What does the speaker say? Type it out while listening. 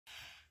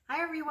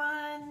Hi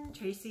everyone,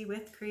 Tracy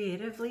with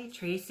Creatively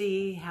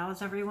Tracy.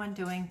 How's everyone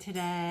doing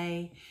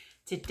today?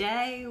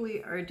 Today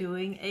we are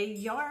doing a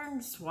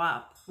yarn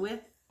swap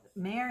with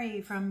Mary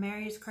from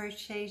Mary's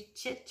Crochet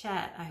Chit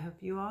Chat. I hope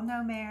you all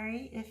know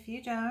Mary. If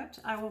you don't,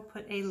 I will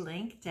put a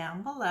link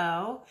down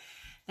below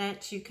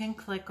that you can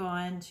click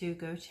on to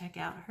go check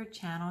out her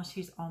channel.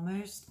 She's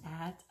almost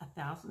at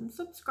 1,000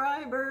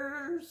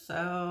 subscribers.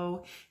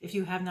 So if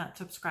you have not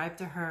subscribed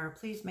to her,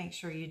 please make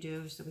sure you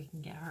do so we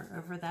can get her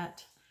over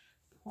that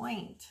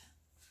point.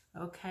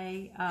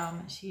 Okay,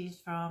 she's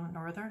from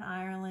Northern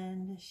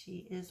Ireland.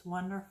 She is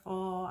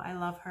wonderful. I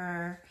love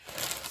her.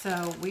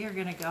 So we are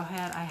going to go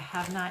ahead. I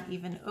have not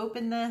even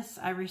opened this.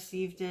 I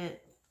received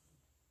it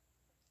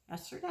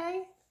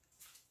yesterday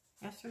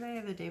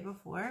or the day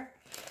before.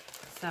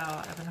 So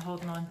I've been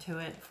holding on to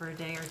it for a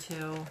day or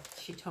two.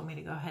 She told me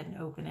to go ahead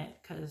and open it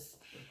because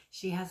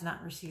she has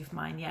not received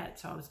mine yet.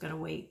 So I was going to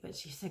wait, but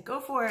she said, go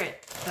for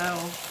it. So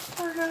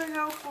we're going to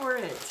go for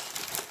it.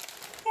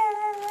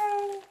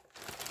 Yay!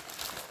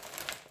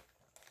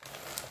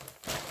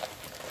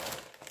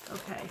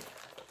 Okay.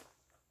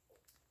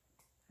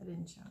 I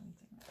didn't show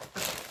anything.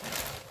 Okay.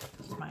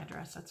 This is my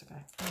address. That's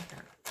okay.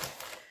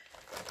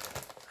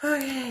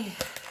 Okay.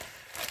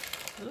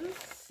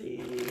 Let's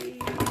see.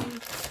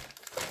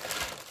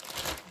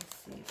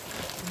 Some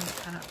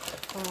kind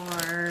of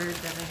cord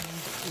that I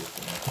need to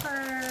open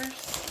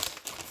first.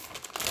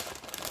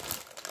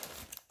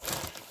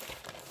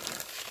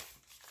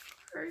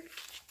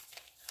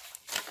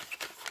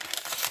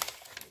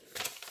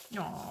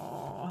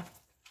 Aww,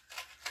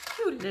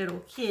 cute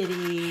little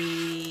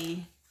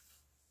kitty.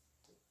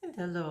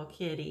 The little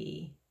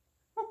kitty.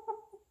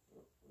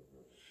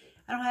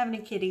 I don't have any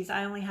kitties.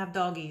 I only have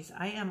doggies.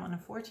 I am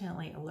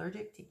unfortunately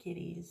allergic to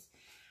kitties.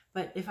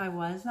 But if I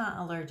was not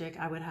allergic,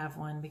 I would have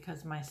one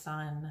because my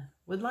son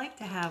would like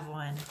to have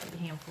one, but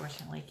he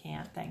unfortunately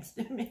can't, thanks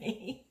to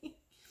me.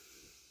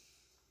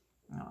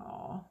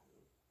 Aww.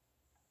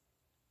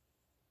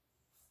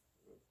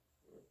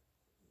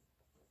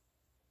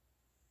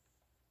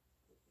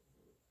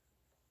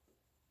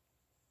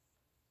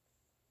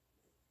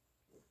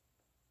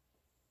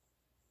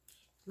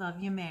 Love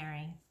you,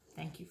 Mary.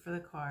 Thank you for the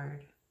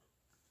card.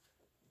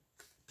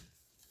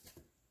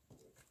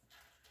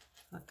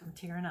 Look, I'm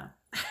tearing up.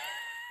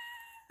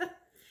 I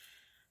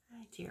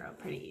tear up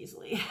pretty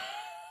easily.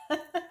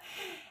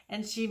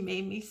 And she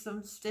made me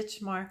some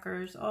stitch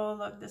markers. Oh,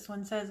 look, this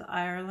one says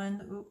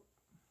Ireland. Oop.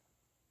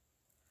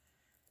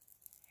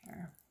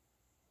 Here.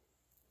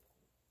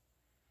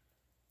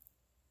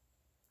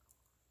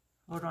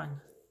 Hold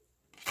on.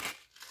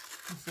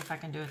 Let's see if I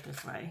can do it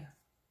this way.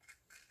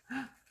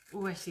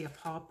 Oh, I see a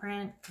paw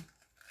print.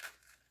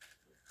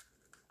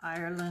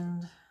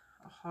 Ireland,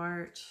 a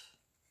heart.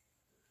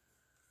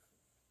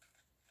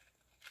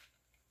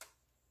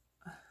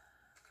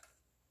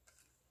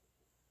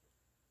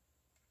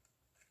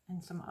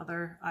 And some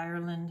other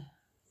Ireland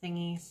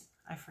thingies.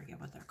 I forget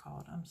what they're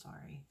called. I'm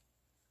sorry.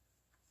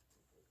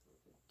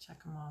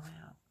 Check them all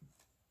out.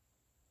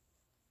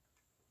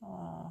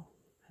 Oh,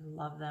 I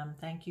love them.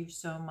 Thank you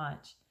so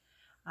much.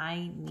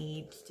 I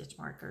need stitch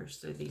markers,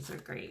 so these are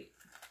great.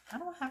 I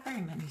don't have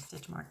very many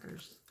stitch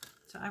markers,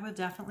 so I would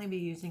definitely be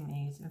using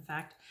these. In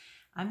fact,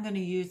 I'm going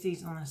to use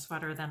these on the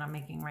sweater that I'm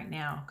making right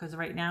now, because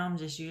right now I'm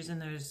just using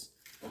those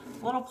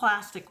little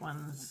plastic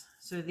ones.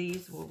 So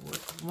these will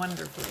work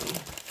wonderfully.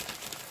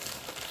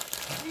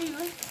 Hey,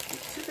 let's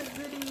get to the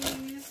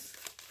goodies.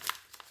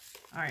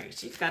 All right,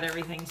 she's got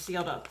everything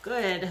sealed up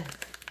good.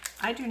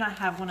 I do not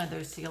have one of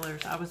those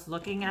sealers. I was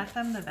looking at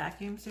them, the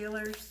vacuum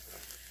sealers,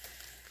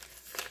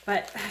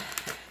 but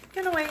I'm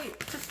gonna wait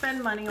to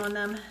spend money on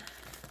them.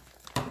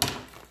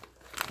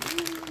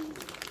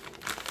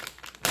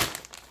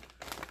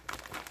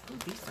 Oh,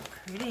 these are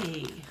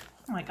pretty.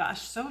 Oh my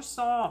gosh, so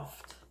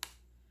soft.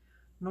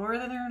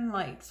 Northern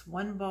Lights,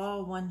 one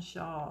ball, one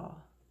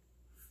shawl.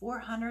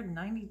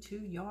 492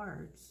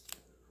 yards.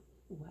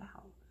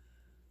 Wow.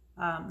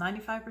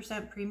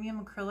 95%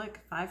 premium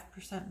acrylic,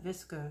 5%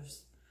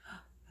 viscose.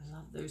 I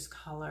love those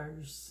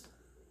colors.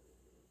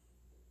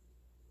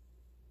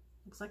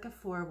 Looks like a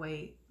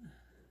 4-weight. Oh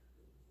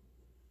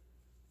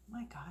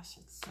my gosh,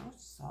 it's so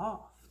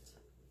soft.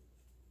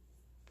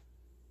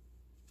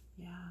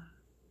 Yeah.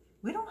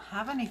 We don't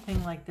have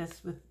anything like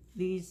this with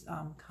these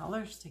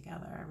colors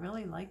together. I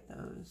really like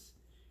those.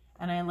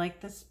 And I like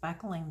the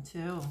speckling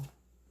too.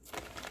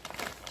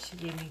 She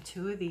gave me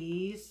 2 of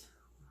these.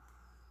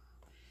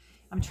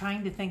 I'm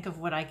trying to think of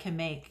what I can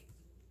make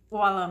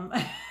while I'm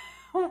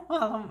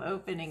while I'm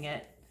opening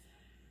it.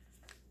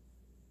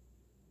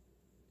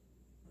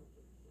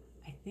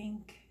 I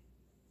think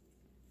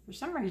for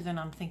some reason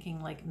I'm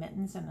thinking like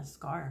mittens and a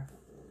scarf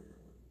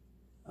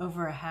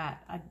over a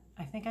hat.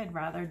 I think I'd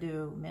rather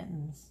do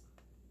mittens.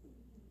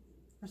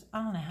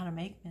 I don't know how to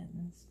make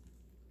mittens.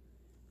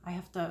 I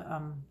have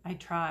to I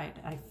tried.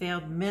 I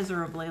failed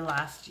miserably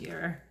last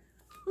year.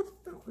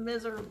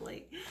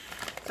 Miserably.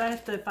 So I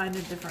have to find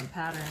a different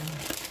pattern.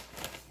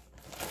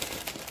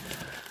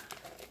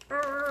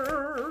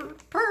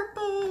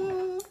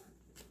 Purple.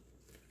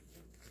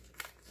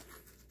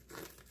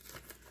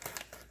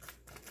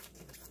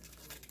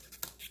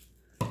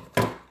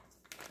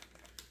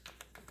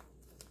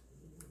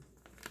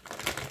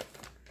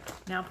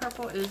 Now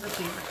purple is a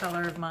favorite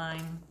color of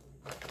mine.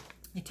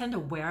 I tend to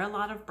wear a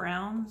lot of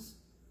browns,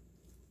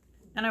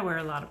 and I wear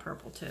a lot of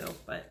purple too,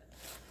 but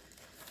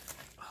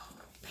oh,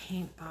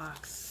 paint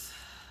box.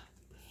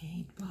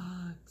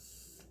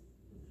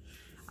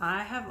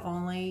 I have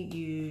only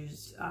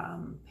used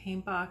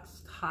paint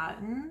box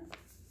cotton.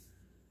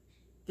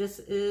 This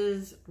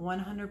is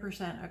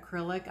 100%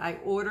 acrylic. I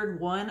ordered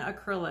one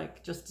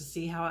acrylic just to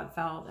see how it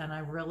felt, and I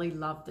really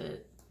loved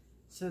it.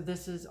 So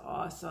this is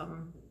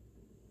awesome,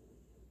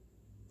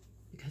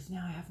 because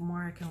now I have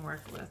more I can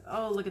work with.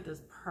 Oh, look at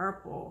this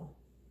purple.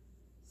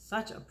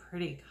 Such a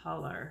pretty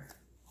color.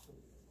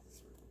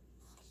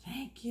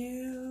 Thank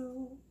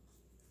you.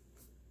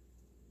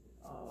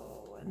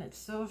 Oh, and it's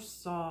so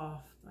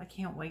soft. I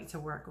can't wait to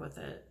work with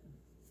it.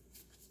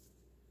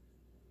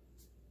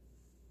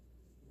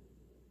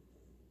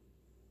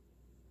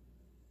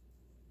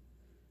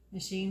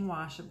 Machine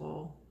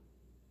washable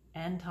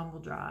and tumble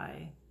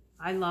dry.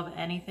 I love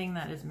anything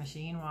that is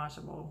machine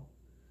washable.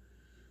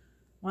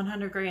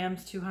 100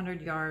 grams,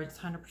 200 yards,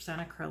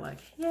 100% acrylic.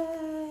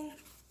 Yay!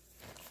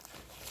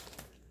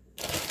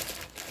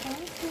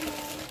 Thank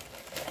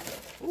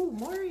you. Ooh,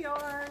 more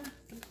yarn.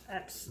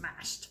 That's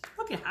smashed.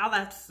 Look at how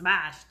that's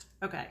smashed.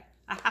 Okay,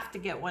 I have to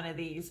get one of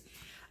these.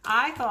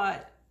 I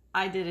thought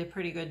I did a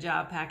pretty good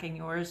job packing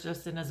yours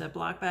just in a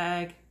Ziploc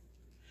bag.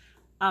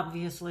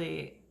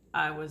 Obviously,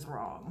 I was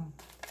wrong,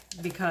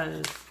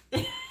 because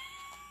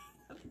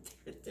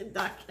it did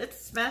not get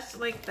smashed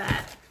like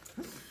that.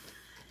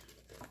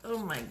 Oh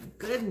my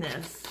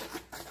goodness.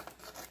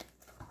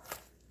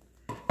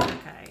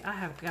 Okay, I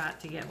have got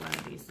to get one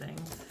of these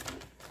things.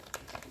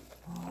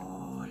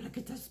 Oh, look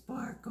at the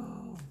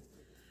sparkle.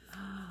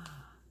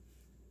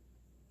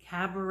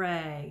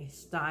 Cabaret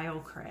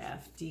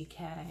Stylecraft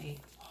DK.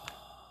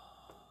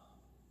 Oh,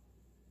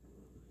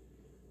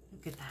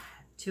 look at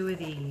that. 2 of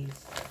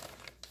these.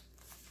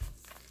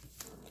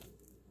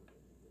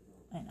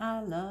 And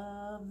I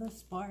love the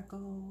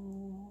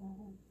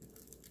sparkle.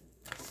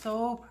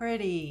 So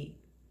pretty.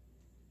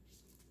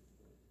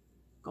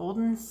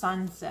 Golden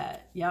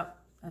Sunset. Yep,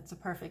 that's a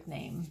perfect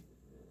name.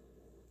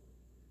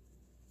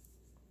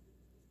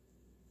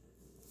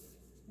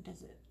 What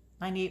is it?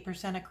 98%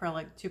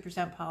 acrylic,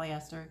 2%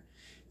 polyester,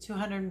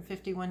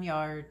 251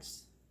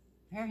 yards.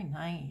 Very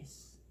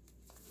nice.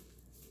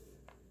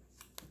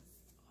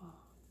 Oh,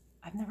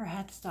 I've never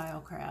had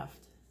Stylecraft.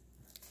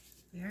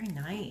 Very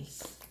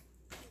nice.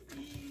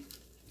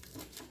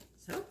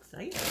 So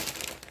excited.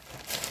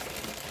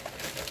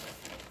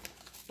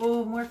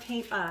 Oh, more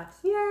paint box.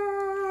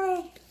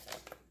 Yay!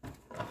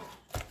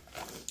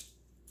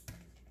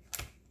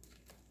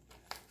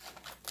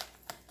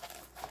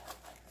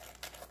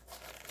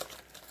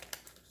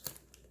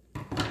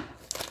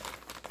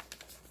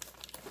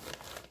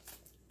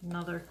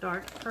 Another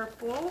dark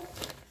purple.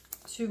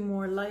 2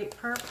 more light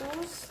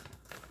purples.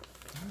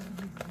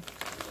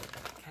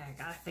 Okay, I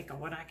gotta think of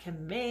what I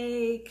can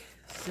make.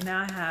 So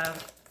now I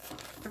have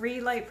 3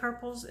 light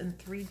purples and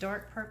 3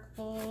 dark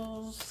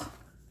purples.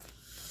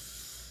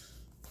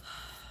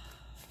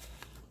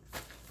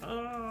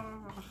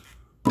 Oh,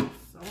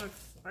 so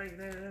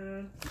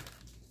excited.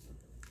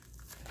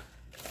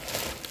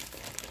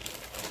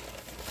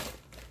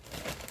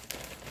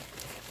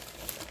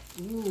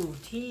 Ooh,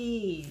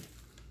 tea.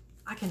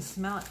 I can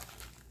smell it.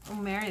 Oh,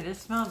 Mary,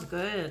 this smells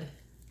good.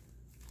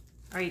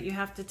 All right, you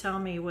have to tell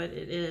me what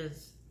it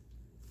is.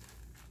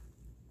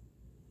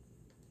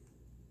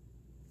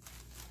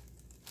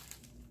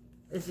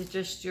 Is it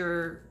just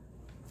your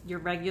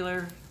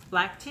regular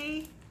black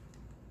tea?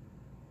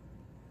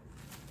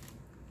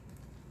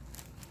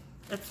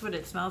 That's what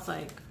it smells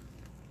like.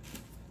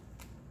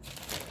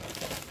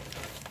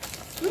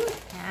 Ooh,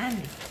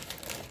 candy.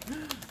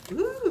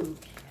 Ooh,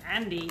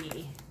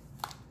 candy.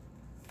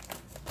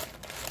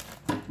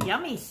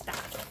 Yummy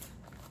stuff.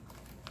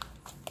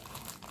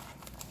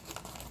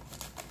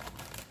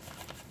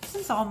 This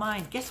is all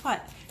mine. Guess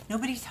what?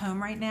 Nobody's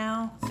home right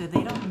now, so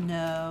they don't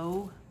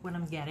know what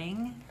I'm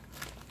getting.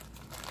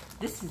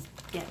 This is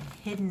getting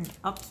hidden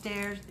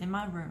upstairs in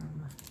my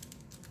room.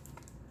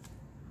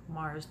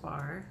 Mars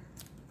bar.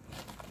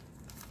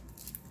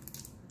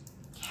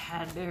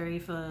 Cadbury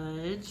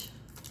fudge.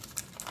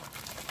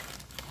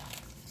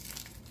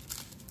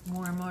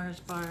 More Mars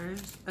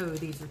bars. Oh,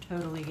 these are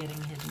totally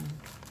getting hidden.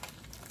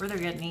 Or they're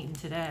getting eaten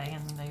today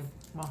and they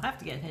won't have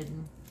to get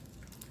hidden.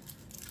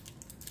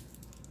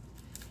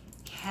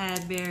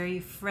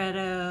 Cadbury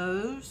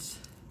Freddos.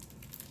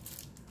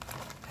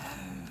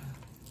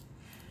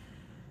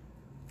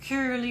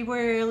 Curly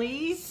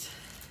Whirlies.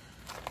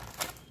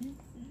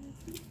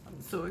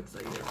 I'm so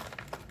excited.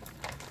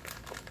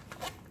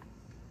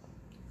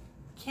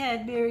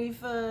 Cadbury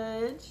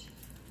Fudge.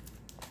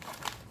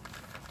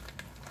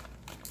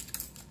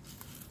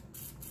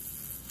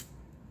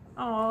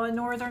 Oh, a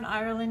Northern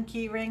Ireland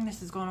key ring.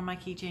 This is going on my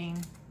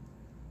keychain.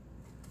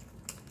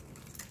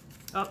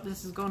 Oh,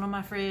 this is going on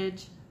my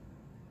fridge.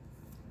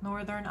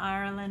 Northern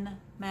Ireland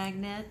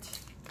magnet.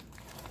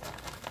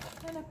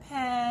 And a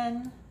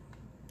pen.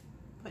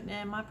 Putting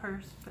it in my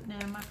purse. Putting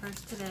it in my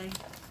purse today.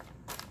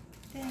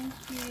 Thank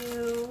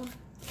you.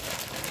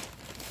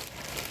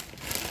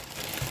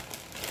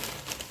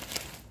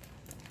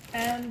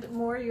 And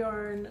more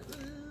yarn,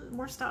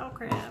 more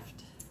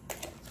Stylecraft.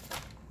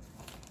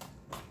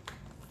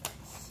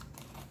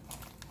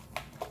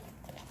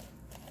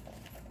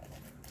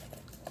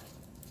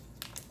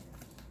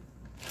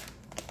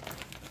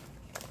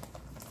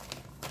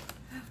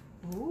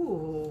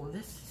 Ooh,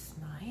 this is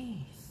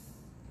nice.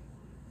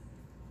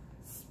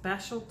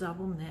 Special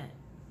double knit.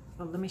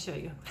 Well, let me show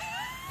you.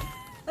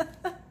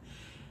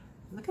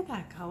 Look at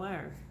that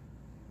color.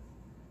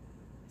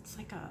 It's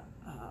like a,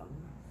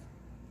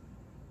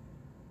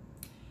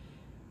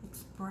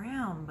 it's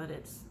brown, but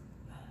it's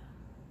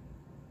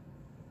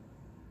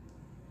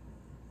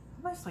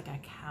almost like a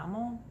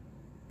camel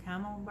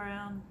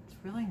brown. It's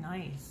really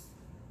nice.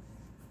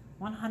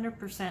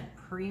 100%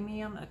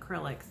 premium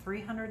acrylic,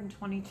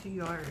 322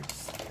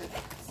 yards.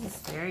 This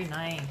is very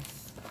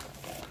nice.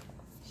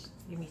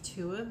 Give me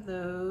 2 of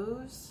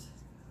those.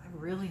 I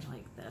really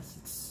like this.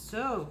 It's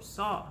so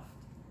soft.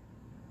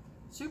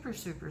 Super,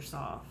 super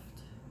soft.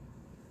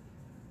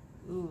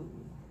 Ooh.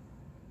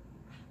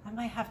 I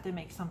might have to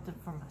make something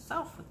for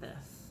myself with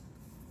this.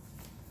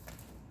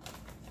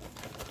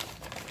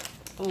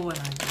 Oh, and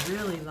I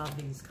really love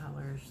these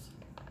colors.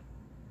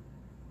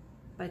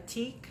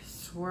 Batik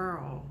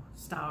Swirl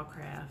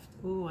Stylecraft.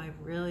 Ooh, I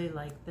really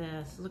like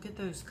this. Look at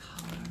those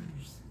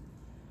colors.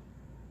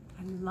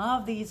 I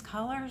love these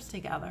colors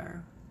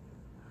together.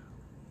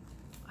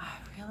 I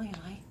really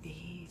like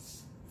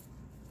these.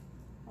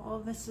 Oh,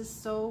 this is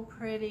so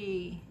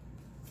pretty.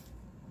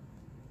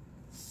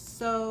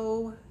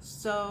 So,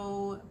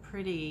 so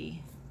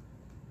pretty.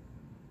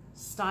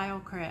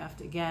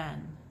 Stylecraft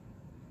again.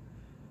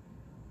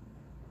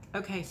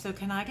 Okay, so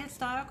can I get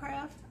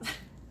Stylecraft?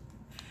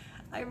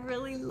 I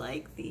really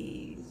like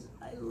these.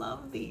 I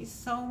love these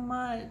so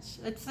much.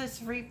 It's this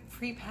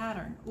free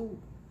pattern. Ooh,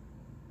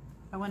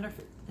 I wonder if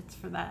it's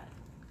for that.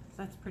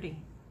 That's pretty.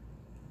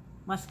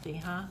 Must be,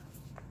 huh?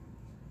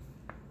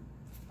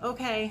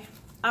 Okay,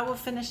 I will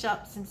finish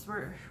up since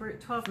we're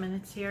at 12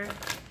 minutes here.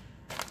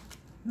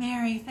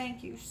 Mary,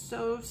 thank you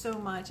so, so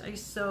much. I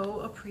so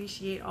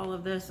appreciate all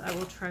of this. I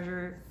will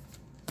treasure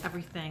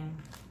everything.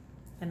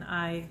 And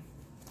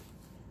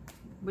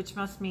which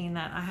must mean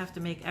that I have to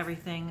make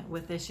everything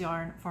with this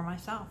yarn for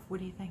myself. What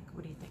do you think?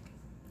 What do you think?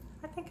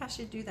 I think I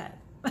should do that.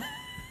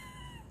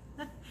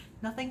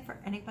 Nothing for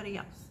anybody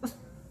else.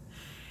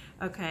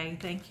 Okay,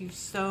 thank you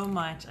so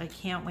much. I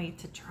can't wait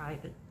to try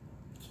the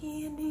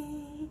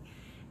candy.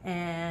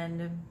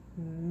 And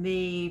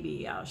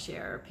maybe I'll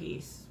share a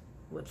piece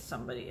with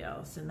somebody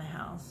else in the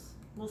house.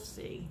 We'll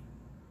see.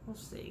 We'll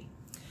see.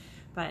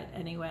 But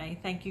anyway,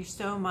 thank you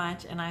so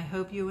much. And I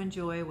hope you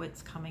enjoy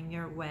what's coming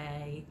your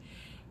way.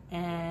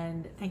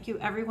 And thank you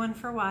everyone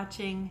for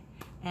watching,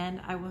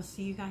 and I will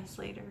see you guys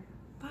later.